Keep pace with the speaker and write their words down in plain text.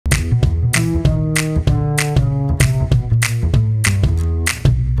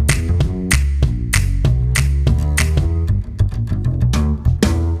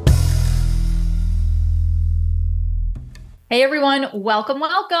Hey everyone, welcome,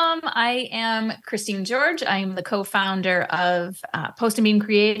 welcome. I am Christine George. I am the co-founder of Post and Beam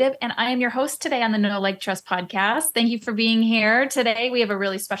Creative, and I am your host today on the Know Like Trust podcast. Thank you for being here. Today we have a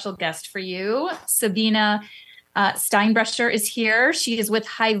really special guest for you. Sabine Steinbrecher is here. She is with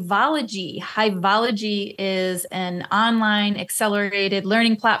Hivologie. Hivologie is an online accelerated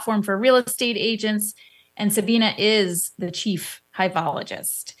learning platform for real estate agents, and Sabine is the chief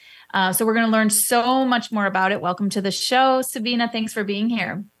hivologist. So we're going to learn so much more about it. Welcome to the show, Sabine. Thanks for being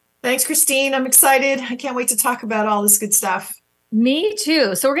here. Thanks, Christine. I'm excited. I can't wait to talk about all this good stuff. Me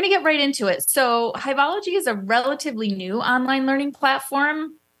too. So we're going to get right into it. So Hivologie is a relatively new online learning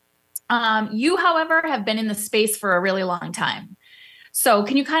platform. You, however, have been in the space for a really long time. So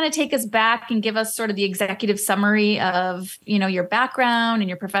can you kind of take us back and give us sort of the executive summary of, your background and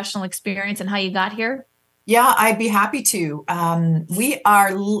your professional experience and how you got here? Yeah, I'd be happy to. We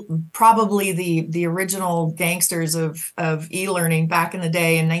are probably the original gangsters of e-learning. Back in the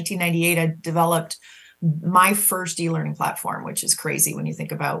day, in 1998, I developed my first e-learning platform, which is crazy when you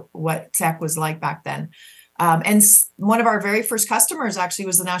think about what tech was like back then. And one of our very first customers actually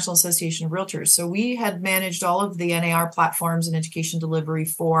was the National Association of Realtors. So we had managed all of the NAR platforms and education delivery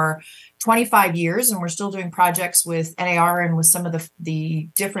for 25 years, and we're still doing projects with NAR and with some of the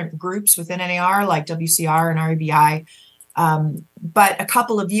different groups within NAR, like WCR and REBI. But a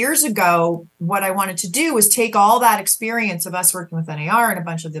couple of years ago, what I wanted to do was take all that experience of us working with NAR and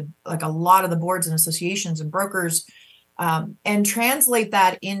a lot of the boards and associations and brokers, and translate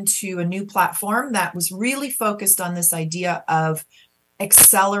that into a new platform that was really focused on this idea of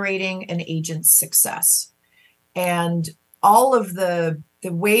accelerating an agent's success. And all of the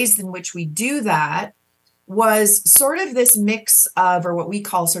ways in which we do that was sort of this mix of, or what we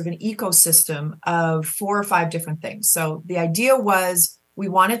call sort of an ecosystem of 4 or 5 different things. So the idea was we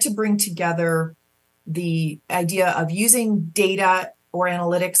wanted to bring together the idea of using data or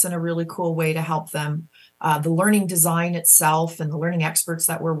analytics in a really cool way to help them, the learning design itself and the learning experts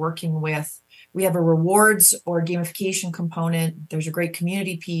that we're working with. We have a rewards or gamification component. There's a great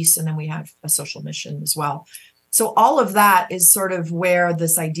community piece, and then we have a social mission as well. So all of that is sort of where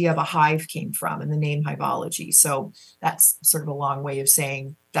this idea of a hive came from and the name Hivologie. So that's sort of a long way of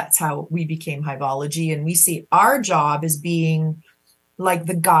saying that's how we became Hivologie. And we see our job as being like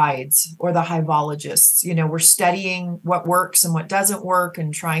the guides or the hivologists. We're studying what works and what doesn't work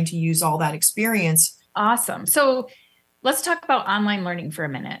and trying to use all that experience. Awesome. So let's talk about online learning for a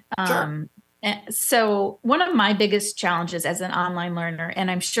minute. Sure. So one of my biggest challenges as an online learner, and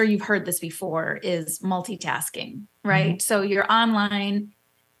I'm sure you've heard this before, is multitasking, right? Mm-hmm. So you're online,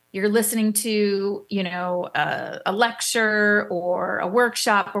 you're listening to, a lecture or a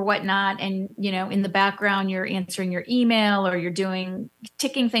workshop or whatnot. And, in the background, you're answering your email or you're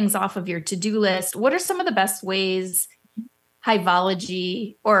ticking things off of your to-do list. What are some of the best ways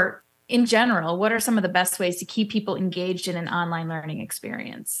Hivologie, or in general, what are some of the best ways to keep people engaged in an online learning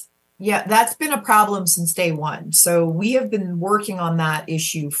experience? Yeah, that's been a problem since day one. So we have been working on that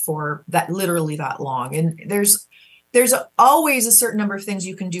issue for literally that long. And there's always a certain number of things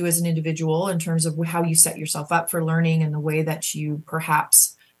you can do as an individual in terms of how you set yourself up for learning and the way that you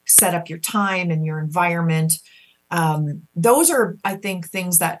perhaps set up your time and your environment. Those are, I think,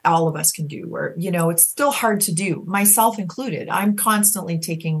 things that all of us can do where, it's still hard to do, myself included. I'm constantly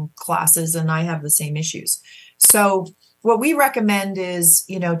taking classes and I have the same issues. So what we recommend is,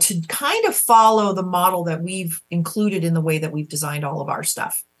 to kind of follow the model that we've included in the way that we've designed all of our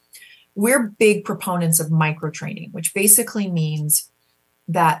stuff. We're big proponents of micro-training, which basically means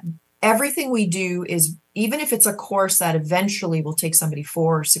that everything we do is, even if it's a course that eventually will take somebody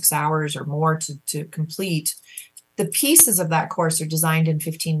 4 or 6 hours or more to complete, the pieces of that course are designed in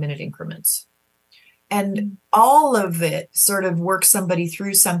 15-minute increments. And all of it sort of works somebody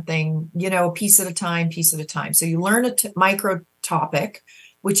through something, piece at a time. So you learn a micro topic,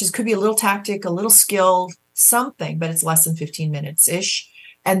 which could be a little tactic, a little skill, something, but it's less than 15 minutes-ish.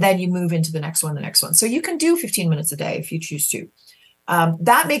 And then you move into the next one. So you can do 15 minutes a day if you choose to.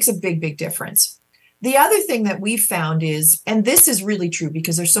 That makes a big, big difference. The other thing that we've found is, and this is really true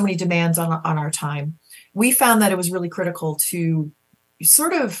because there's so many demands on our time, we found that it was really critical to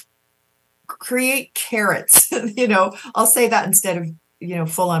sort of create carrots. I'll say that instead of,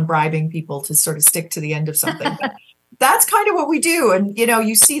 full on bribing people to sort of stick to the end of something. That's kind of what we do. And,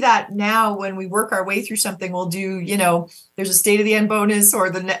 you see that now when we work our way through something, we'll do, there's a state of the end bonus, or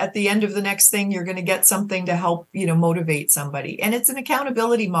at the end of the next thing, you're going to get something to help, motivate somebody. And it's an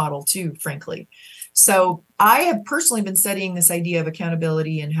accountability model too, frankly. So I have personally been studying this idea of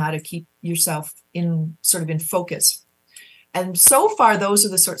accountability and how to keep yourself in focus. And so far, those are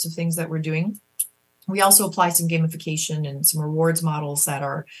the sorts of things that we're doing. We also apply some gamification and some rewards models that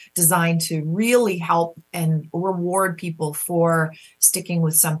are designed to really help and reward people for sticking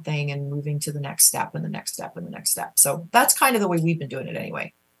with something and moving to the next step and the next step and the next step. So that's kind of the way we've been doing it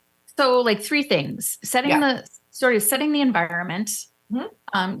anyway. So like three things: setting the environment,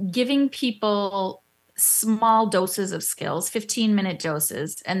 giving people small doses of skills, 15-minute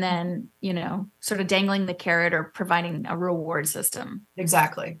doses, and then, sort of dangling the carrot or providing a reward system.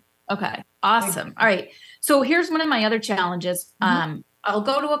 Exactly. Okay. Awesome. All right. So here's one of my other challenges. I'll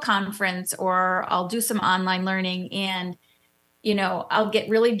go to a conference or I'll do some online learning and, I'll get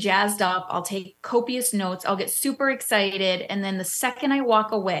really jazzed up. I'll take copious notes. I'll get super excited. And then the second I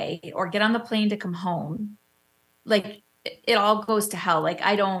walk away or get on the plane to come home, like it all goes to hell. Like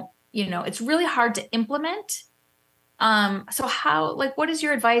I don't, it's really hard to implement. So what is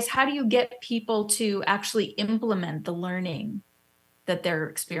your advice? How do you get people to actually implement the learning that they're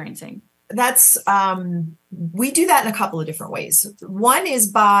experiencing? That's, we do that in a couple of different ways. One is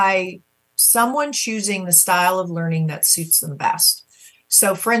by someone choosing the style of learning that suits them best.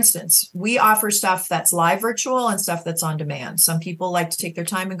 So for instance, we offer stuff that's live virtual and stuff that's on demand. Some people like to take their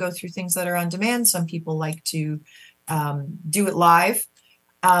time and go through things that are on demand. Some people like to do it live.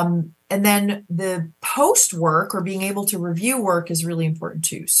 And then the post work or being able to review work is really important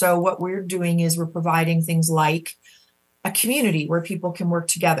too. So what we're doing is we're providing things like a community where people can work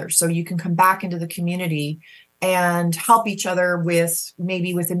together. So you can come back into the community and help each other with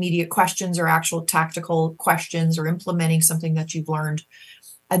immediate questions or actual tactical questions or implementing something that you've learned.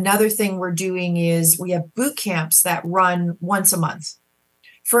 Another thing we're doing is we have boot camps that run once a month.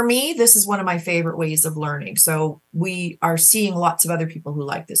 For me, this is one of my favorite ways of learning. So we are seeing lots of other people who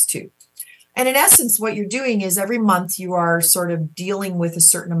like this too. And in essence, what you're doing is every month you are sort of dealing with a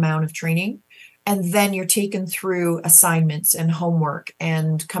certain amount of training. And then you're taken through assignments and homework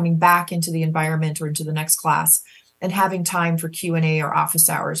and coming back into the environment or into the next class and having time for Q&A or office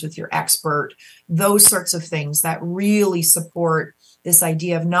hours with your expert, those sorts of things that really support this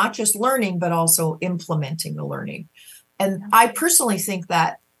idea of not just learning, but also implementing the learning. And I personally think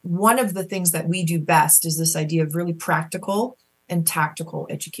that one of the things that we do best is this idea of really practical and tactical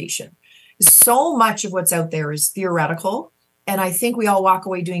education. So much of what's out there is theoretical. And I think we all walk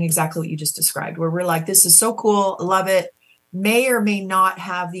away doing exactly what you just described, where we're like, this is so cool, love it, may or may not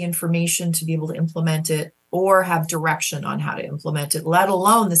have the information to be able to implement it or have direction on how to implement it, let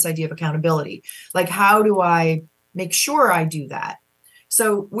alone this idea of accountability. Like, how do I make sure I do that?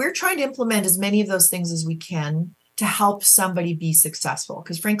 So we're trying to implement as many of those things as we can to help somebody be successful.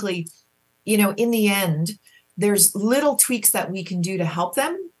 Because frankly, in the end, there's little tweaks that we can do to help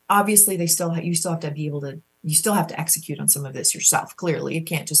them. Obviously, you still have to be able to, you still have to execute on some of this yourself. Clearly, it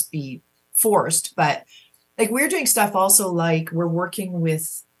can't just be forced. But like we're doing stuff also, like we're working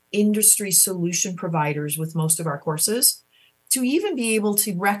with industry solution providers with most of our courses to even be able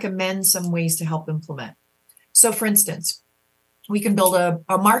to recommend some ways to help implement. So for instance, we can build a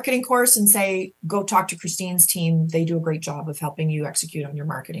marketing course and say, go talk to Christine's team. They do a great job of helping you execute on your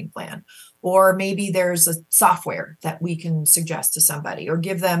marketing plan. Or maybe there's a software that we can suggest to somebody or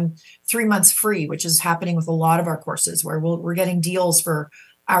give them 3 months free, which is happening with a lot of our courses where we're getting deals for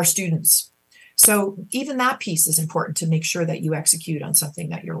our students. So even that piece is important to make sure that you execute on something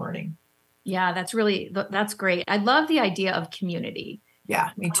that you're learning. Yeah, that's great. I love the idea of community.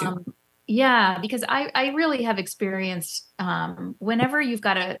 Yeah, me too. Yeah, because I really have experienced whenever you've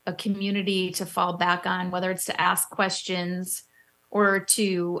got a community to fall back on, whether it's to ask questions or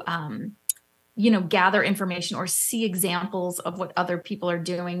to, gather information or see examples of what other people are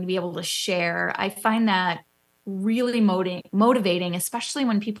doing to be able to share. I find that really motivating, especially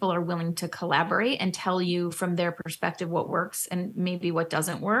when people are willing to collaborate and tell you from their perspective what works and maybe what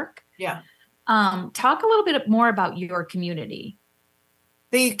doesn't work. Yeah. Talk a little bit more about your community.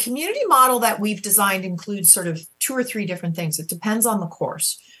 The community model that we've designed includes sort of 2 or 3 different things. It depends on the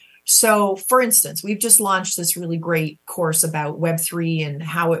course. So for instance, we've just launched this really great course about Web3 and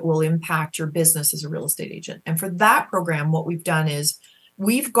how it will impact your business as a real estate agent. And for that program, what we've done is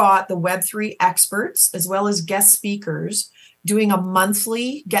we've got the Web3 experts as well as guest speakers doing a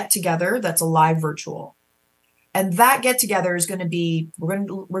monthly get together that's a live virtual. And that get together is going to be, we're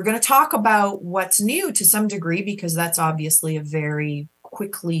going to talk about what's new to some degree, because that's obviously a very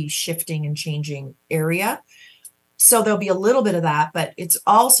quickly shifting and changing area. So there'll be a little bit of that, but it's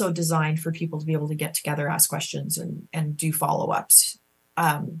also designed for people to be able to get together, ask questions and do follow-ups.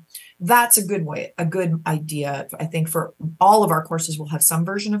 That's a good idea. I think for all of our courses, we'll have some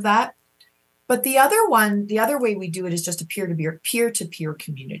version of that. But the other way we do it is just a peer-to-peer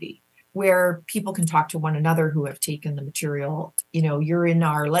community. where people can talk to one another who have taken the material. You're in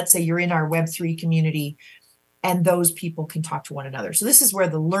our, let's say you're in our Web3 community, and those people can talk to one another. So this is where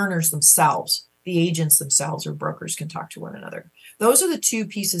the learners themselves, the agents themselves or brokers, can talk to one another. Those are the two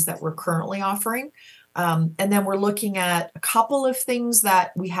pieces that we're currently offering. And then we're looking at a couple of things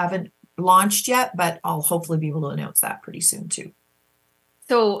that we haven't launched yet, but I'll hopefully be able to announce that pretty soon too.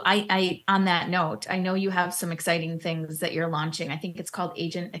 So I on that note, I know you have some exciting things that you're launching. I think it's called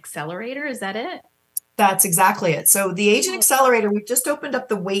Agent Accelerator. Is that it? That's exactly it. So the Agent Accelerator, we've just opened up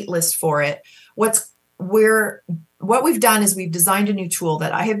the wait list for it. What we've done is we've designed a new tool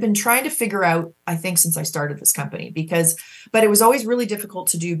that I have been trying to figure out, I think, since I started this company, but it was always really difficult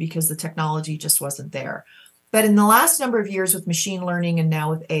to do because the technology just wasn't there. But in the last number of years with machine learning and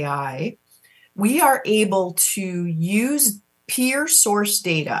now with AI, we are able to use peer source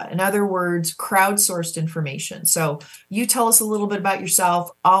data. In other words, crowdsourced information. So you tell us a little bit about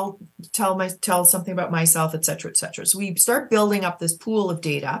yourself. I'll tell something about myself, et cetera, et cetera. So we start building up this pool of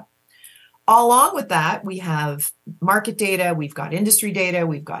data. Along with that, we have market data, we've got industry data,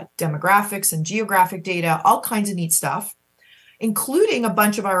 we've got demographics and geographic data, all kinds of neat stuff, including a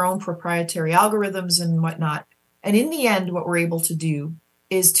bunch of our own proprietary algorithms and whatnot. And in the end, what we're able to do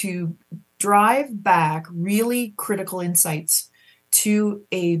is to drive back really critical insights to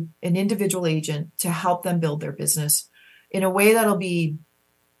an individual agent to help them build their business in a way that'll be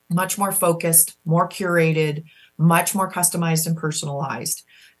much more focused, more curated, much more customized and personalized.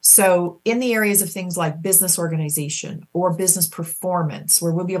 So in the areas of things like business organization or business performance,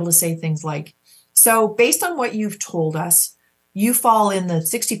 where we'll be able to say things like, so based on what you've told us, you fall in the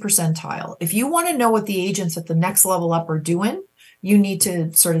 60 percentile. If you want to know what the agents at the next level up are doing, you need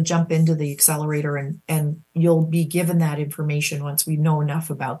to sort of jump into the accelerator and you'll be given that information once we know enough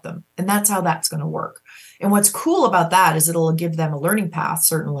about them. And that's how that's going to work. And what's cool about that is it'll give them a learning path,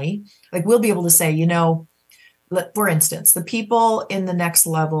 certainly. Like we'll be able to say, for instance, the people in the next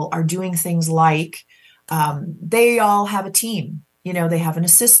level are doing things like they all have a team. They have an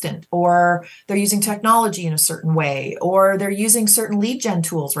assistant, or they're using technology in a certain way, or they're using certain lead gen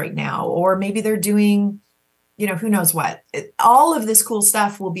tools right now, or maybe they're doing, who knows what. All of this cool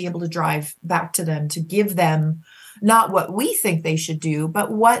stuff will be able to drive back to them to give them not what we think they should do,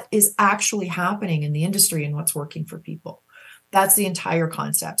 but what is actually happening in the industry and what's working for people. That's the entire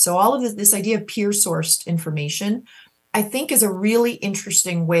concept. So all of this idea of peer-sourced information, I think, is a really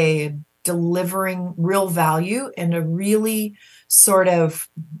interesting way of delivering real value in a really sort of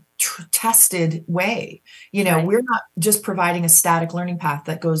tested way. Right. We're not just providing a static learning path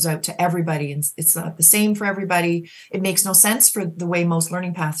that goes out to everybody, and it's not the same for everybody. It makes no sense for the way most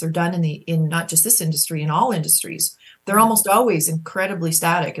learning paths are done in not just this industry, in all industries. They're almost always incredibly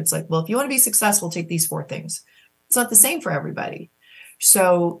static. It's like, well, if you want to be successful, take these 4 things. It's not the same for everybody.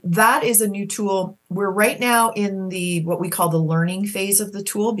 So that is a new tool. We're right now in what we call the learning phase of the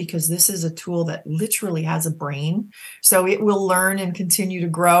tool, because this is a tool that literally has a brain. So it will learn and continue to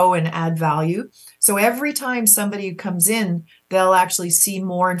grow and add value. So every time somebody comes in, they'll actually see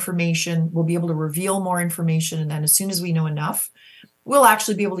more information. We'll be able to reveal more information. And then as soon as we know enough, we'll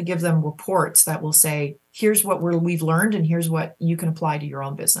actually be able to give them reports that will say, here's what we've learned and here's what you can apply to your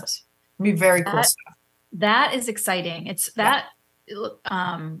own business. It'll be very cool stuff. That is exciting. It's that,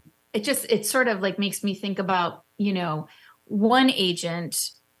 it sort of like makes me think about, one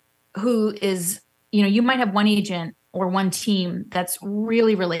agent who is, you might have one agent or one team that's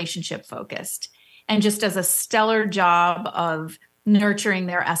really relationship focused and just does a stellar job of nurturing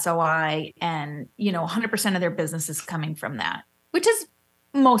their SOI, and, 100% of their business is coming from that, which is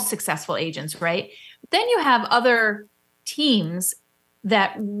most successful agents, right? Then you have other teams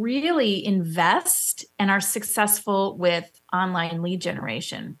that really invest and are successful with online lead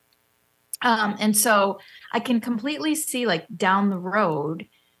generation. And so I can completely see, like, down the road,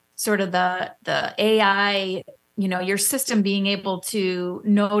 sort of the AI, your system being able to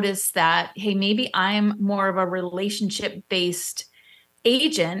notice that, hey, maybe I'm more of a relationship-based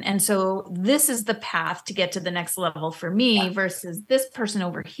agent, and so this is the path to get to the next level for me, versus this person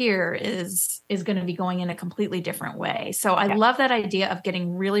over here is going to be going in a completely different way. So I love that idea of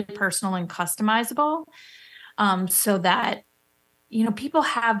getting really personal and customizable, so that people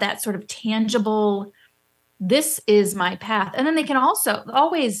have that sort of tangible, this is my path, and then they can also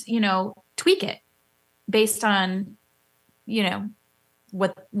always tweak it based on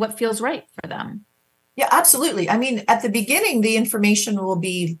what feels right for them. Yeah, absolutely. I mean, at the beginning, the information will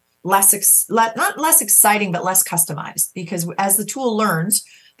be not less exciting, but less customized, because as the tool learns,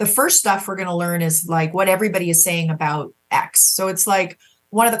 the first stuff we're going to learn is like what everybody is saying about X. So it's like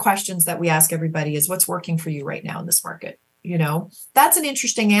one of the questions that we ask everybody is, what's working for you right now in this market? That's an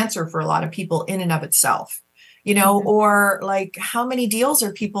interesting answer for a lot of people in and of itself. Or like, how many deals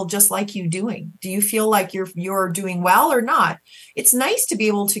are people just like you doing? Do you feel like you're doing well or not? It's nice to be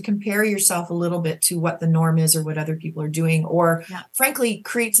able to compare yourself a little bit to what the norm is or what other people are doing, or frankly,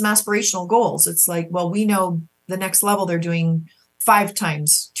 create some aspirational goals. It's like, well, we know the next level they're doing 5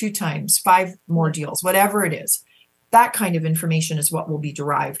 times, 2 times, 5 more deals, whatever it is. That kind of information is what will be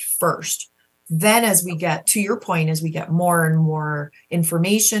derived first. Then as we get, to your point, as we get more and more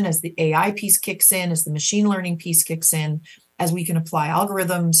information, as the AI piece kicks in, as the machine learning piece kicks in, as we can apply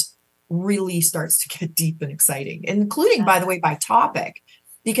algorithms, really starts to get deep and exciting, including, by the way, by topic,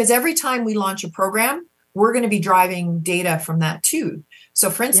 because every time we launch a program, we're going to be driving data from that too. So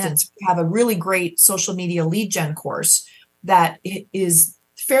for instance, we have a really great social media lead gen course that is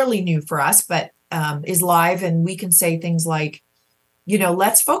fairly new for us, but is live. And we can say things like,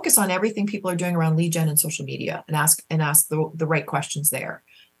 let's focus on everything people are doing around lead gen and social media and ask the right questions there.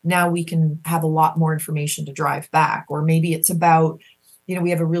 Now we can have a lot more information to drive back. Or maybe it's about, we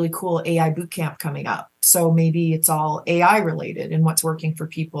have a really cool AI bootcamp coming up. So maybe it's all AI related and what's working for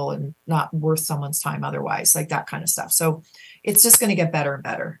people and not worth someone's time otherwise, like that kind of stuff. So it's just going to get better and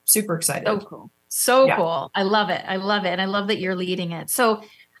better. Super excited. So cool. Cool. I love it. And I love that you're leading it. So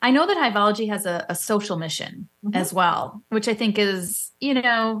I know that Hivologie has a social mission as well, which I think is, we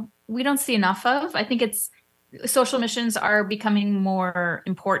don't see enough of. I think social missions are becoming more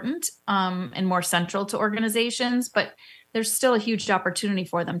important and more central to organizations, but there's still a huge opportunity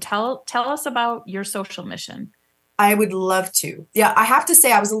for them. Tell us about your social mission. I would love to. Yeah, I have to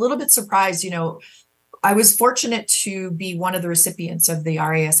say I was a little bit surprised. I was fortunate to be one of the recipients of the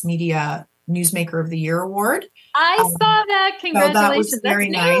RAS Media Newsmaker of the Year Award. I saw that. Congratulations. So that was very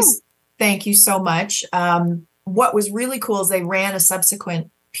nice. Thank you so much. What was really cool is they ran a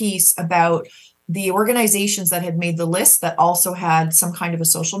subsequent piece about the organizations that had made the list that also had some kind of a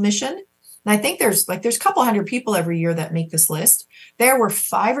social mission. And I think there's a couple hundred people every year that make this list. There were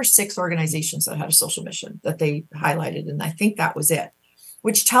 5 or 6 organizations that had a social mission that they highlighted. And I think that was it,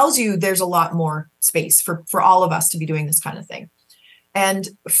 which tells you there's a lot more space for all of us to be doing this kind of thing. And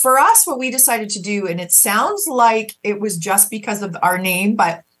for us, what we decided to do, and it sounds like it was just because of our name,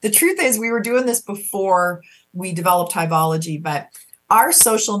 but the truth is we were doing this before we developed Hivologie. But our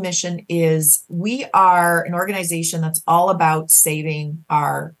social mission is we are an organization that's all about saving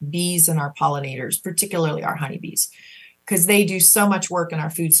our bees and our pollinators, particularly our honeybees, because they do so much work in our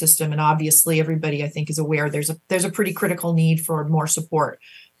food system. And obviously everybody, I think, is aware there's a pretty critical need for more support.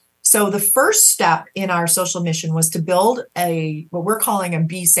 So the first step in our social mission was to build what we're calling a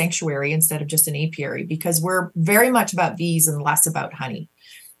bee sanctuary instead of just an apiary, because we're very much about bees and less about honey.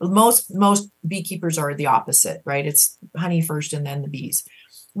 Most beekeepers are the opposite, right? It's honey first and then the bees.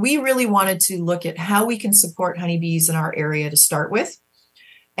 We really wanted to look at how we can support honeybees in our area to start with.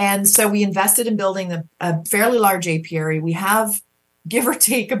 And so we invested in building a fairly large apiary. We have, give or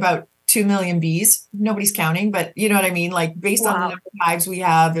take, about 2 million bees. Nobody's counting, but you know what I mean? Like based on the number of hives we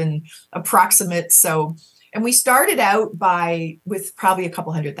have and approximate. And we started out with probably a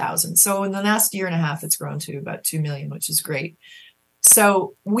couple 100,000. So in the last year and a half, it's grown to about 2 million, which is great.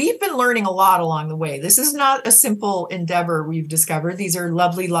 So we've been learning a lot along the way. This is not a simple endeavor we've discovered. These are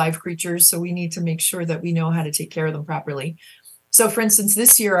lovely live creatures. So we need to make sure that we know how to take care of them properly. So for instance,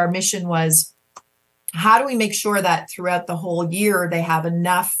 this year, our mission was, how do we make sure that throughout the whole year, they have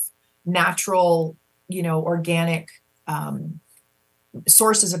enough natural, organic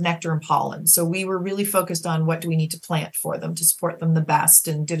sources of nectar and pollen. So we were really focused on what do we need to plant for them to support them the best,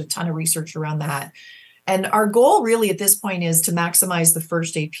 and did a ton of research around that. And our goal really at this point is to maximize the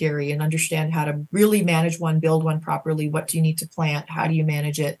first apiary and understand how to really manage one, build one properly. What do you need to plant? How do you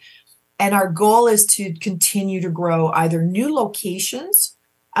manage it? And our goal is to continue to grow either new locations,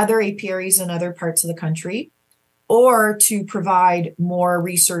 other apiaries in other parts of the country, or to provide more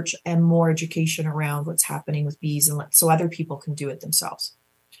research and more education around what's happening with bees, and so other people can do it themselves.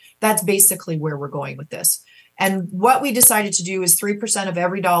 That's basically where we're going with this. And what we decided to do is 3% of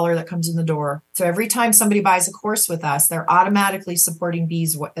every dollar that comes in the door. So every time somebody buys a course with us, they're automatically supporting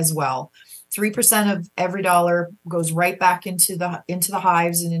bees as well. 3% of every dollar goes right back into the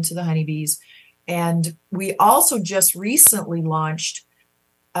hives and into the honeybees. And we also just recently launched,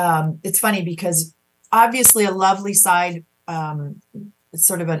 it's funny because obviously a lovely side,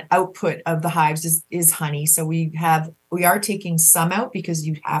 sort of an output of the hives is honey. So we are taking some out because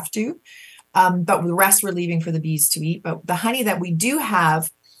you have to, but the rest we're leaving for the bees to eat. But the honey that we do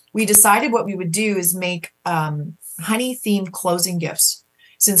have, we decided what we would do is make honey themed closing gifts.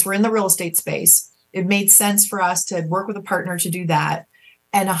 Since we're in the real estate space, it made sense for us to work with a partner to do that.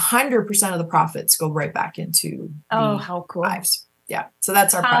 and 100% of the profits go right back into the how cool. hives. Yeah. So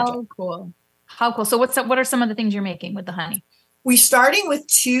that's our project. How cool. How cool. So what are some of the things you're making with the honey? We're starting with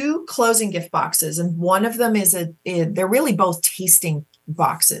 2 closing gift boxes, and one of them is they're really both tasting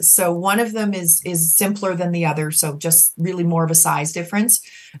boxes. So one of them is simpler than the other, so just really more of a size difference.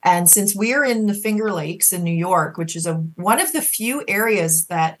 And since we're in the Finger Lakes in New York, which is one of the few areas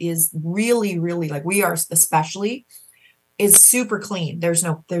that is really, really, like we are especially, is super clean. There's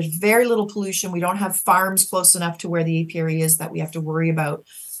very little pollution. We don't have farms close enough to where the apiary is that we have to worry about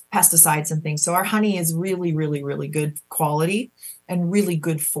pesticides and things. So our honey is really, really, really good quality and really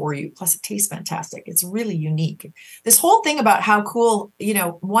good for you. Plus it tastes fantastic. It's really unique. This whole thing about how cool,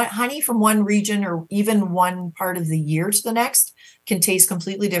 honey from one region or even one part of the year to the next can taste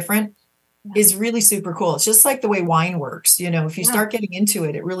completely different is really super cool. It's just like the way wine works. If you start getting into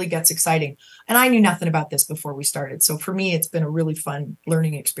it, it really gets exciting. And I knew nothing about this before we started. So for me, it's been a really fun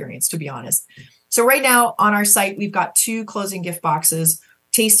learning experience, to be honest. So right now on our site, we've got 2 closing gift boxes,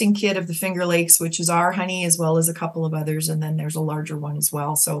 tasting kit of the Finger Lakes, which is our honey, as well as a couple of others. And then there's a larger one as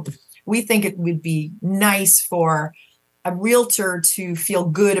well. So we think it would be nice for a realtor to feel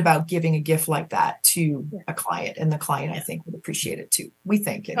good about giving a gift like that to a client. And the client, I think, would appreciate it too. We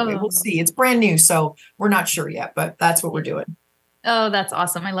think. Anyway, we'll see. It's brand new, so we're not sure yet, but that's what we're doing. Oh, that's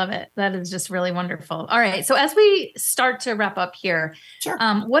awesome. I love it. That is just really wonderful. All right. So as we start to wrap up here, sure.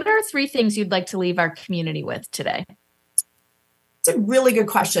 What are 3 things you'd like to leave our community with today? It's a really good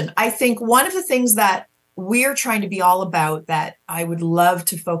question. I think one of the things that we're trying to be all about that I would love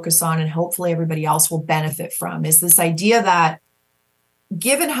to focus on and hopefully everybody else will benefit from is this idea that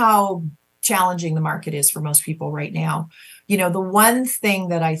given how challenging the market is for most people right now, the one thing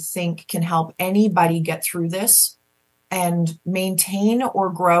that I think can help anybody get through this and maintain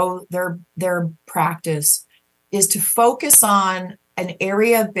or grow their practice is to focus on an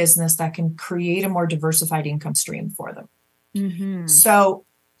area of business that can create a more diversified income stream for them. Mm-hmm. So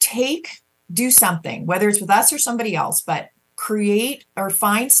do something, whether it's with us or somebody else, but create or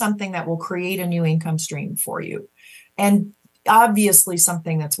find something that will create a new income stream for you. And obviously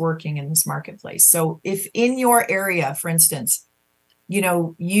something that's working in this marketplace. So if in your area, for instance,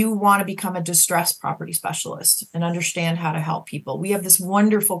 you want to become a distressed property specialist and understand how to help people, we have this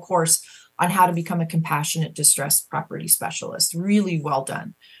wonderful course on how to become a compassionate distressed property specialist. Really well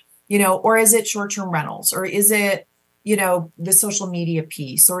done. Or is it short-term rentals, or is it the social media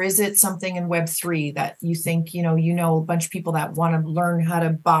piece, or is it something in Web3 that you think, a bunch of people that want to learn how to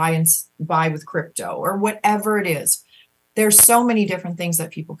buy with crypto, or whatever it is. There's so many different things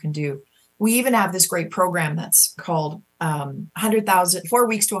that people can do. We even have this great program that's called 4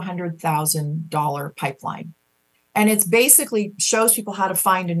 weeks to $100,000 pipeline. And it's basically shows people how to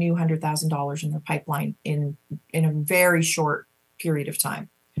find a new $100,000 in their pipeline in a very short period of time.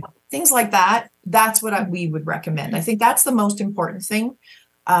 Things like that, that's what we would recommend. I think that's the most important thing.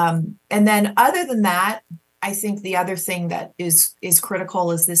 And then other than that, I think the other thing that is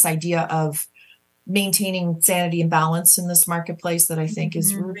critical is this idea of maintaining sanity and balance in this marketplace that I think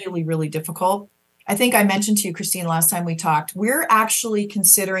is really, really difficult. I think I mentioned to you, Christine, last time we talked, we're actually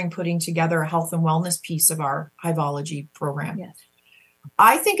considering putting together a health and wellness piece of our Hivologie program. Yes.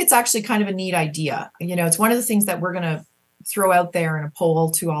 I think it's actually kind of a neat idea. It's one of the things that we're going to throw out there in a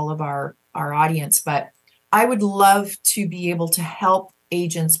poll to all of our audience, but I would love to be able to help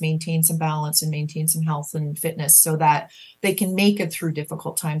agents maintain some balance and maintain some health and fitness so that they can make it through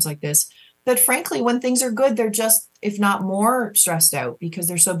difficult times like this. But frankly, when things are good, they're just, if not more, stressed out because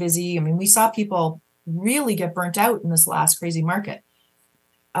they're so busy. I mean, we saw people really get burnt out in this last crazy market.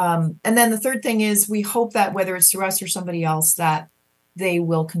 And then the third thing is we hope that whether it's through us or somebody else, that they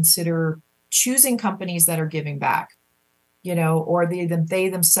will consider choosing companies that are giving back. Or they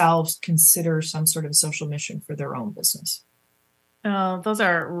themselves consider some sort of social mission for their own business. Oh, those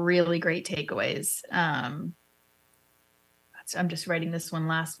are really great takeaways. I'm just writing this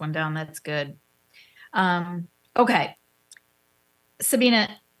last one down. That's good. Okay. Sabine,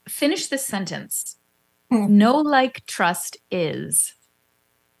 finish this sentence. No like trust is.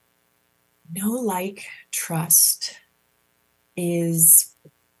 No like trust is,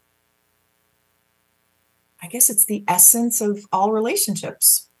 I guess it's the essence of all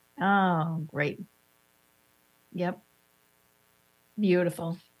relationships. Oh, great. Yep.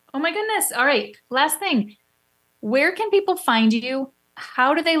 Beautiful. Oh my goodness. All right. Last thing. Where can people find you?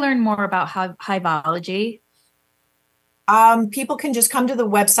 How do they learn more about Hivologie? People can just come to the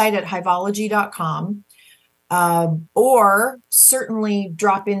website at hivologie.com. or certainly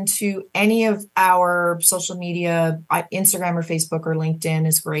drop into any of our social media. Instagram or Facebook or LinkedIn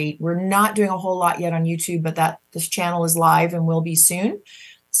is great. We're not doing a whole lot yet on YouTube, but this channel is live and will be soon.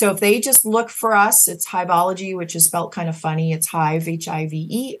 So if they just look for us, it's Hivologie, which is spelled kind of funny. It's Hive,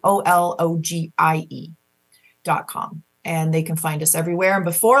 HIVEOLOGIE.com. And they can find us everywhere. And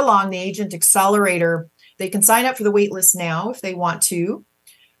before long, the Agent Accelerator, they can sign up for the wait list now if they want to.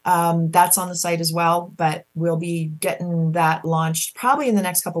 That's on the site as well, but we'll be getting that launched probably in the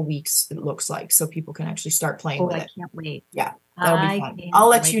next couple of weeks, it looks like, so people can actually start playing with it. I can't wait. Yeah, that'll be fun. I'll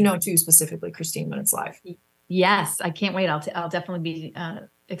let you know too, specifically, Christine, when it's live. Yes, I can't wait. I'll definitely be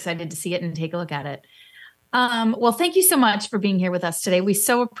excited to see it and take a look at it. Well, thank you so much for being here with us today. We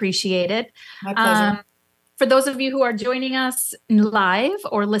so appreciate it. My pleasure. For those of you who are joining us live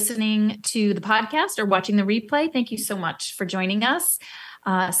or listening to the podcast or watching the replay, thank you so much for joining us.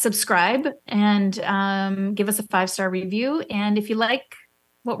 Subscribe and give us a 5-star review. And if you like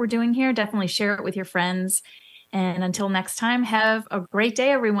what we're doing here, definitely share it with your friends. And until next time, have a great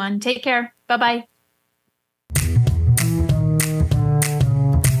day, everyone. Take care. Bye-bye.